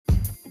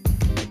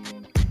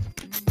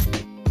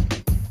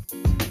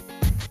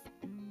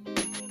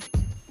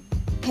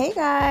Hey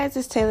guys,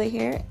 it's Taylor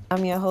here.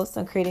 I'm your host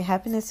on Creating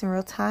Happiness in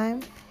Real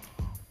Time.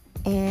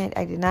 And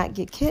I did not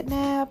get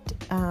kidnapped.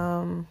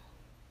 Nothing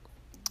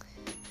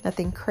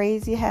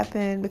crazy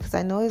happened because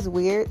I know it's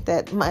weird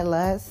that my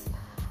last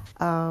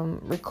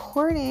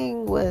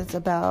recording was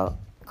about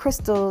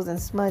crystals and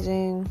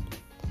smudging.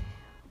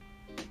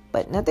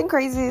 But nothing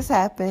crazy has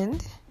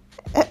happened.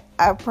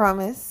 I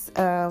promise.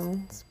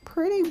 It's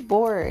pretty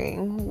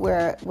boring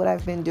what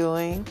I've been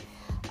doing.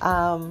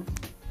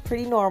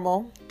 Pretty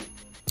normal.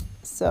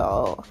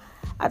 So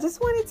I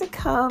just wanted to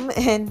come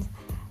and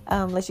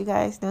let you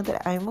guys know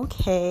that I'm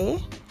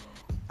okay.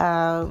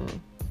 But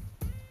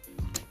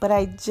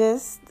I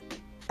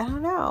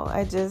don't know.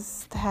 I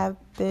just have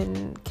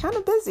been kind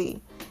of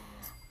busy.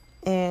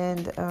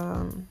 And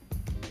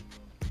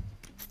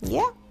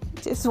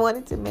just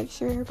wanted to make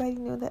sure everybody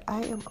knew that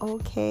I am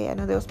okay. I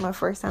know that was my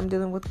first time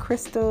dealing with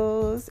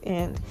crystals.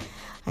 And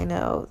I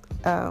know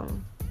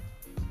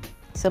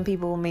some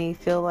people may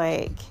feel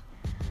like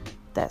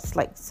that's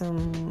like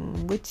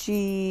some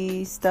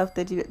witchy stuff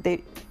that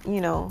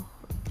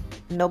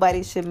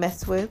nobody should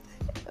mess with.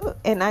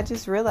 And I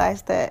just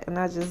realized that, and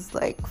I just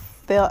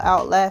fell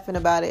out laughing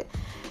about it.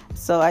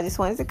 So I just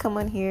wanted to come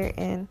on here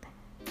and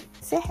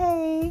say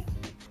hey.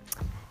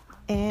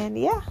 And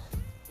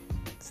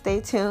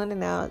stay tuned,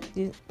 and I'll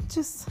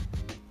just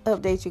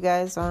update you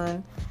guys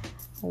on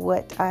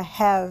what I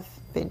have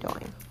been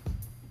doing.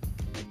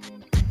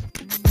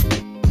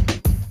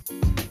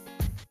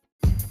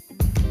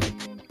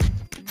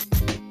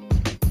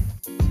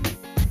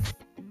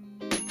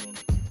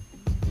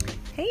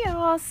 Hey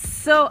y'all,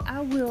 so I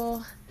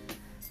will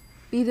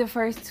be the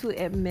first to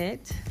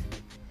admit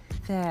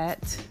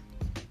that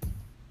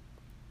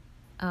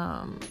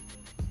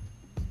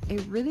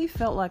it really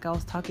felt like I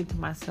was talking to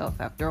myself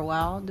after a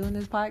while doing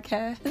this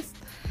podcast.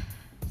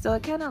 So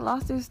it kind of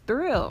lost its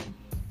thrill.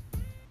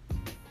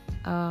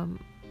 I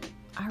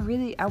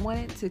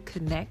wanted to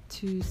connect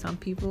to some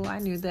people. I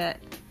knew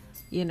that,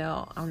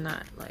 I'm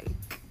not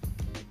like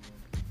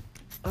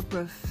a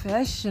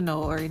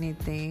professional or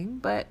anything,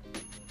 but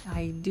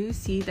I do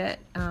see that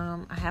I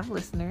have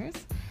listeners,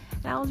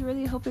 and I was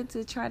really hoping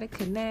to try to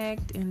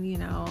connect and,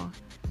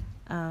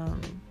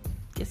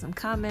 get some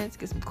comments,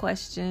 get some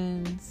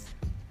questions.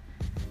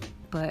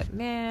 But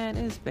man,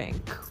 it's been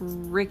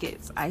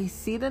crickets. I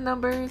see the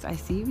numbers, I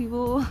see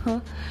people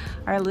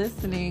are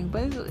listening,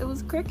 but it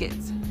was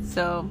crickets.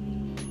 So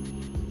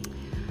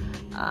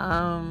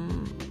I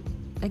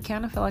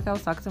kind of felt like I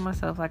was talking to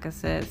myself, like I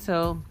said.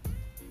 So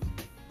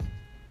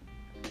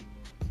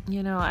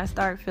I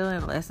start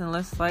feeling less and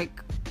less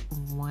like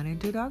wanting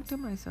to talk to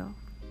myself.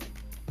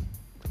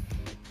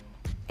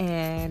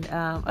 And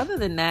other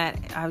than that,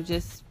 I've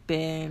just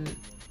been,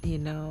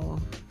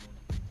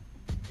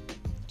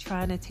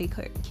 trying to take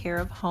care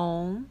of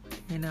home.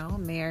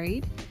 I'm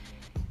married,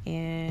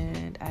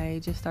 and I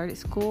just started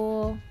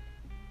school.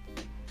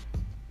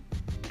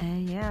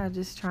 And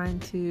just trying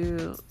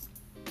to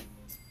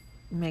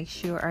make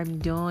sure I'm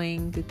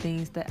doing the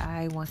things that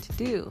I want to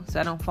do, so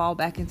I don't fall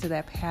back into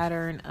that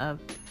pattern of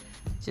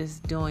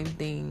just doing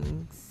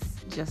things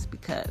just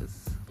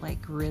because,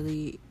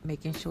 really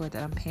making sure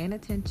that I'm paying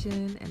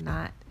attention and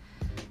not,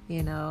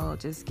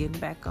 just getting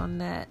back on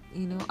that,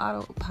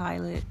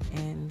 autopilot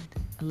and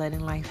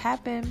letting life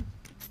happen.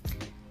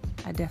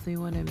 I definitely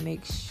want to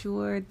make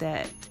sure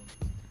that,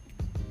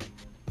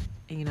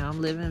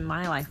 I'm living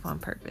my life on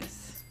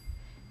purpose.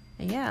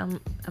 And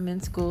I'm in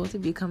school to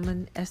become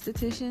an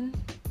esthetician,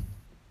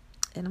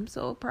 and I'm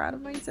so proud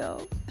of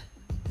myself.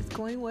 It's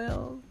going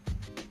well.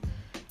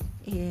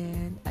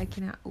 And I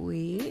cannot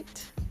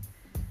wait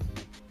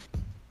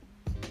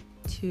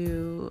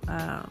to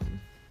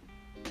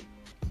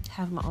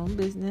have my own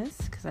business,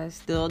 because I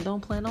still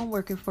don't plan on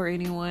working for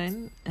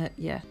anyone.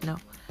 No,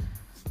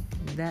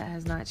 that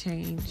has not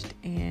changed.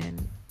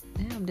 And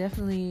I'm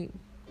definitely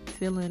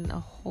feeling a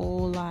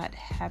whole lot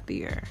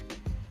happier.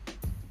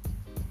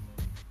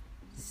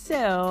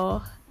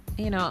 So,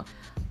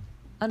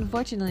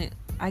 unfortunately,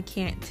 I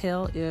can't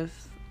tell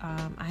if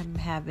I'm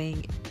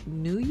having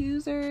new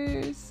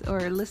users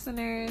or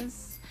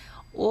listeners,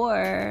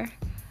 or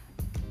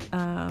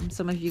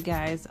some of you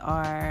guys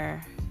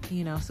are,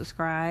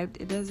 subscribed.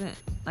 It doesn't,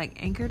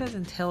 Anchor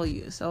doesn't tell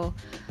you, so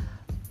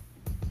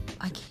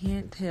I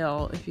can't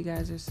tell if you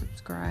guys are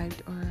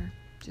subscribed or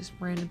just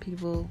random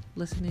people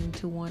listening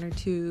to one or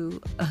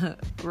two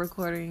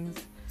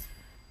recordings,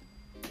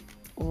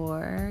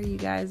 or you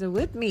guys are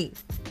with me.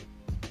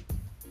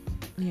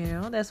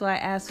 That's why I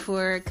ask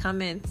for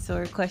comments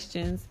or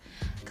questions,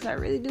 because I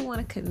really do want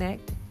to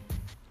connect.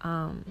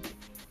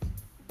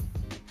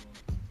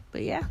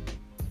 But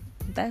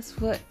that's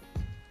what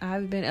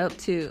I've been up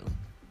to.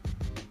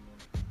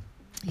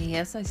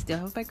 Yes, I still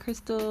have my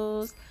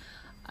crystals.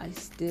 I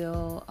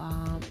still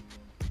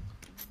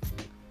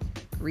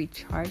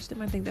recharge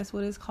them. I think that's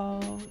what it's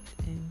called.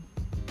 And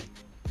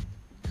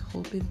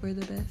hoping for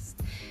the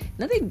best.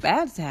 Nothing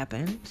bad's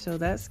happened, so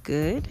that's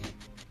good.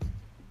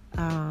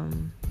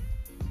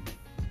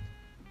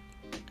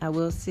 I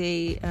will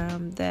say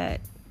that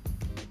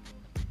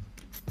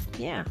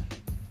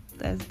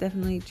that's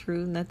definitely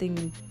true.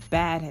 Nothing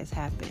bad has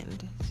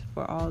happened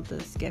for all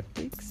the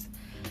skeptics,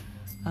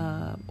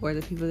 or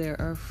the people that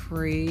are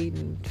afraid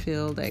and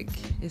feel like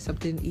it's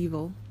something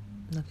evil.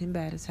 Nothing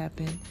bad has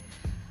happened.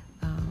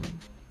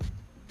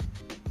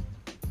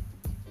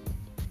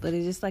 But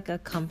it's just like a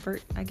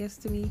comfort, I guess,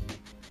 to me.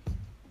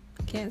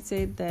 I can't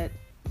say that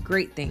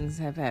great things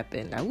have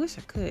happened. I wish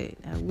I could.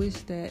 I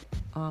wish that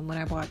when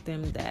I bought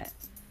them, that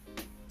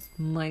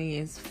money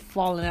is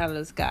falling out of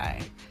the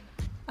sky.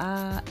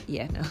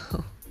 Yeah, no.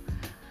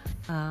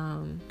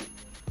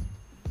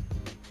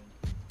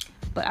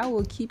 But I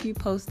will keep you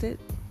posted,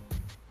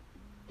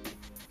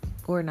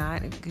 or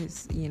not,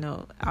 because,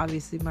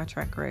 obviously my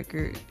track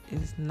record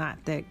is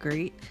not that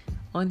great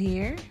on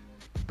here.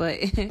 But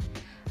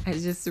I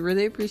just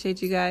really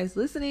appreciate you guys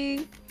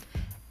listening.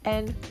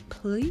 And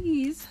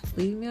please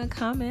leave me a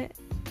comment,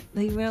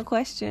 leave me a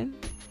question.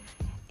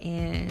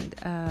 And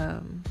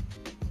I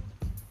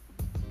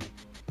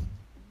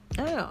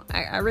don't know.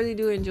 I really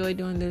do enjoy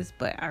doing this,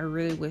 but I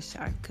really wish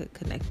I could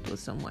connect with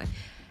someone.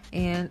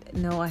 And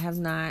no, I have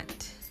not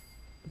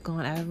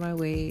gone out of my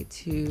way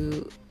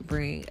to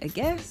bring a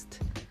guest,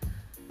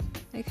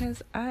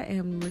 because I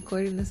am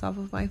recording this off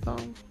of my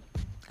phone.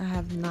 I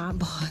have not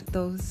bought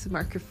those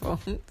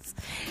microphones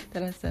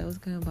that I said I was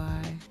going to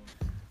buy.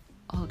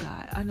 Oh,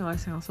 God. I know I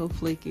sound so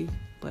flaky,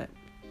 but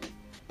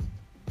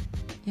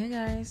yeah,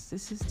 guys,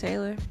 this is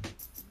Taylor.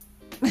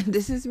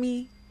 This is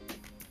me.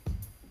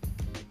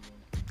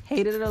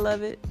 Hate it or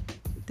love it,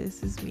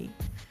 this is me.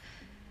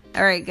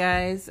 All right,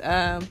 guys.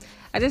 I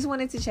just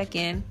wanted to check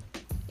in.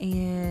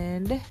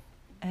 And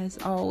as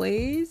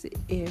always,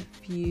 if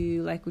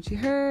you like what you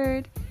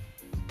heard,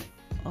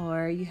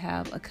 or you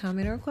have a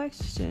comment or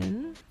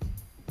question,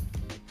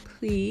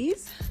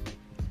 please,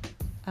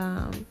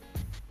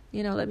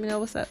 let me know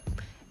what's up.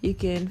 You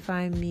can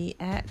find me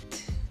at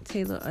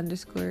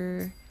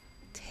Taylor_Taylor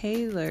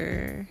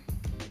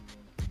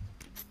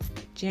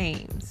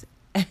James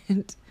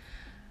and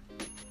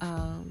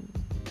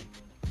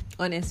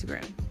on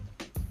Instagram.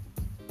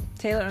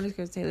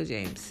 Taylor_Taylor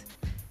James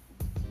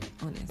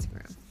on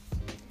Instagram.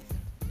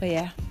 But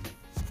yeah.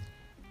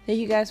 Thank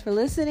you guys for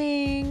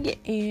listening,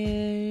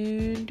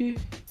 and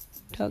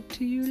talk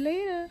to you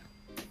later.